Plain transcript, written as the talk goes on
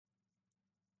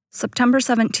September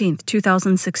 17th,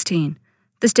 2016.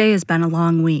 This day has been a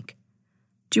long week.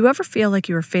 Do you ever feel like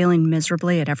you are failing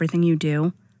miserably at everything you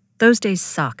do? Those days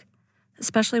suck,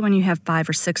 especially when you have 5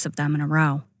 or 6 of them in a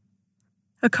row.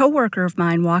 A coworker of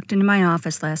mine walked into my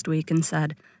office last week and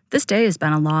said, "This day has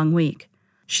been a long week."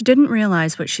 She didn't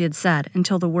realize what she had said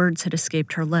until the words had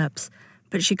escaped her lips,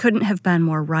 but she couldn't have been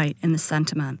more right in the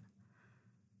sentiment.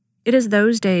 It is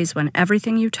those days when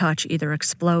everything you touch either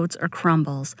explodes or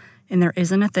crumbles, and there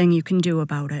isn't a thing you can do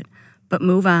about it, but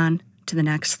move on to the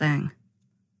next thing.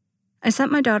 I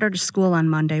sent my daughter to school on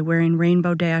Monday wearing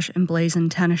Rainbow Dash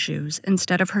emblazoned tennis shoes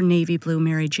instead of her navy blue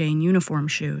Mary Jane uniform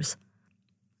shoes.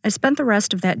 I spent the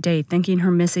rest of that day thinking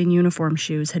her missing uniform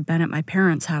shoes had been at my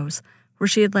parents' house, where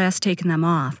she had last taken them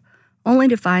off, only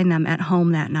to find them at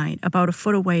home that night, about a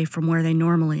foot away from where they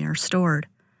normally are stored.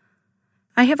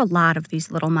 I have a lot of these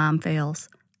little mom fails.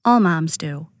 All moms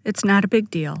do. It's not a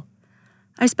big deal.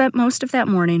 I spent most of that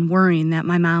morning worrying that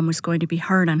my mom was going to be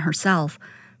hard on herself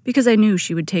because I knew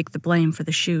she would take the blame for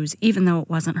the shoes even though it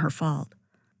wasn't her fault.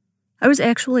 I was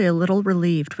actually a little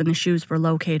relieved when the shoes were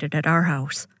located at our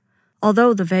house,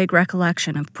 although the vague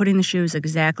recollection of putting the shoes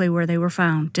exactly where they were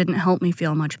found didn't help me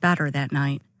feel much better that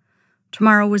night.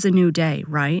 Tomorrow was a new day,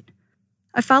 right?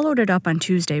 I followed it up on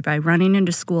Tuesday by running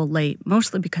into school late,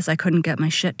 mostly because I couldn't get my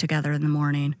shit together in the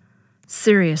morning.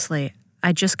 Seriously,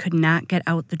 I just could not get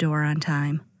out the door on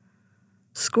time.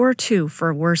 Score 2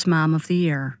 for worst mom of the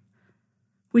year.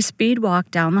 We speed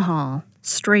walked down the hall,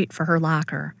 straight for her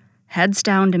locker, heads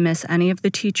down to miss any of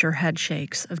the teacher head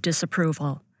shakes of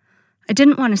disapproval. I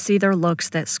didn't want to see their looks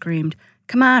that screamed,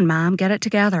 "Come on, Mom, get it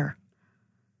together."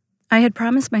 I had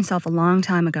promised myself a long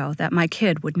time ago that my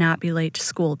kid would not be late to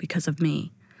school because of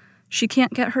me. She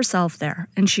can't get herself there,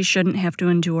 and she shouldn't have to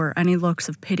endure any looks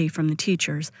of pity from the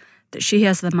teachers that she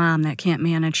has the mom that can't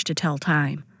manage to tell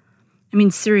time. I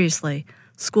mean, seriously,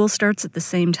 school starts at the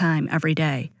same time every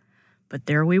day. But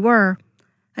there we were.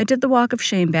 I did the walk of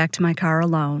shame back to my car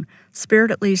alone, spared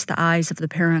at least the eyes of the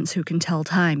parents who can tell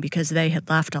time because they had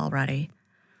left already.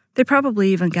 They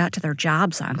probably even got to their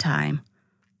jobs on time.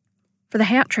 For the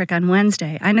hat trick on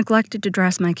Wednesday, I neglected to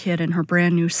dress my kid in her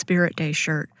brand new Spirit Day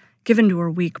shirt, given to her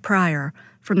a week prior,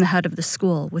 from the head of the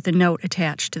school with a note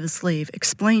attached to the sleeve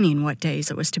explaining what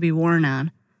days it was to be worn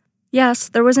on. Yes,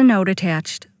 there was a note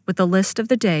attached with a list of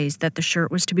the days that the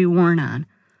shirt was to be worn on.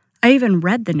 I even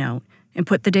read the note and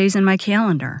put the days in my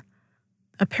calendar.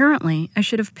 Apparently, I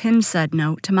should have pinned said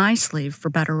note to my sleeve for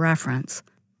better reference.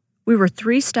 We were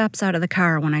 3 steps out of the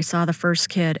car when I saw the first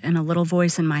kid, and a little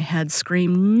voice in my head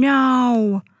screamed,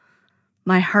 "No!"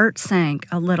 My heart sank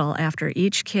a little after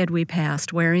each kid we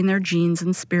passed wearing their jeans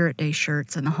and Spirit Day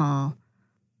shirts in the hall.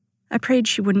 I prayed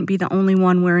she wouldn't be the only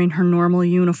one wearing her normal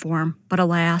uniform, but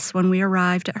alas, when we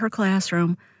arrived at her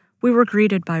classroom, we were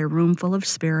greeted by a room full of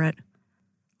spirit.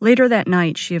 Later that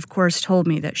night, she of course told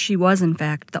me that she was in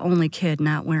fact the only kid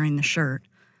not wearing the shirt.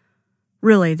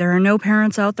 Really, there are no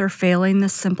parents out there failing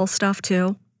this simple stuff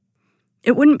too?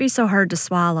 It wouldn't be so hard to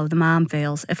swallow the mom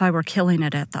fails if I were killing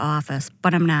it at the office,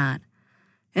 but I'm not.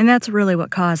 And that's really what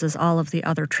causes all of the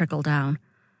other trickle down.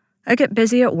 I get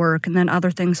busy at work and then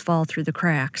other things fall through the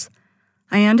cracks.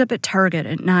 I end up at Target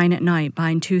at 9 at night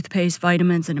buying toothpaste,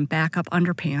 vitamins, and backup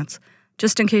underpants,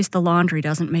 just in case the laundry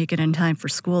doesn't make it in time for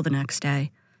school the next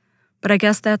day. But I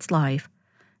guess that's life.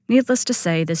 Needless to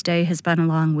say, this day has been a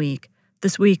long week,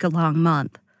 this week a long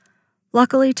month.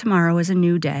 Luckily, tomorrow is a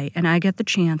new day, and I get the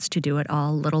chance to do it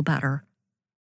all a little better.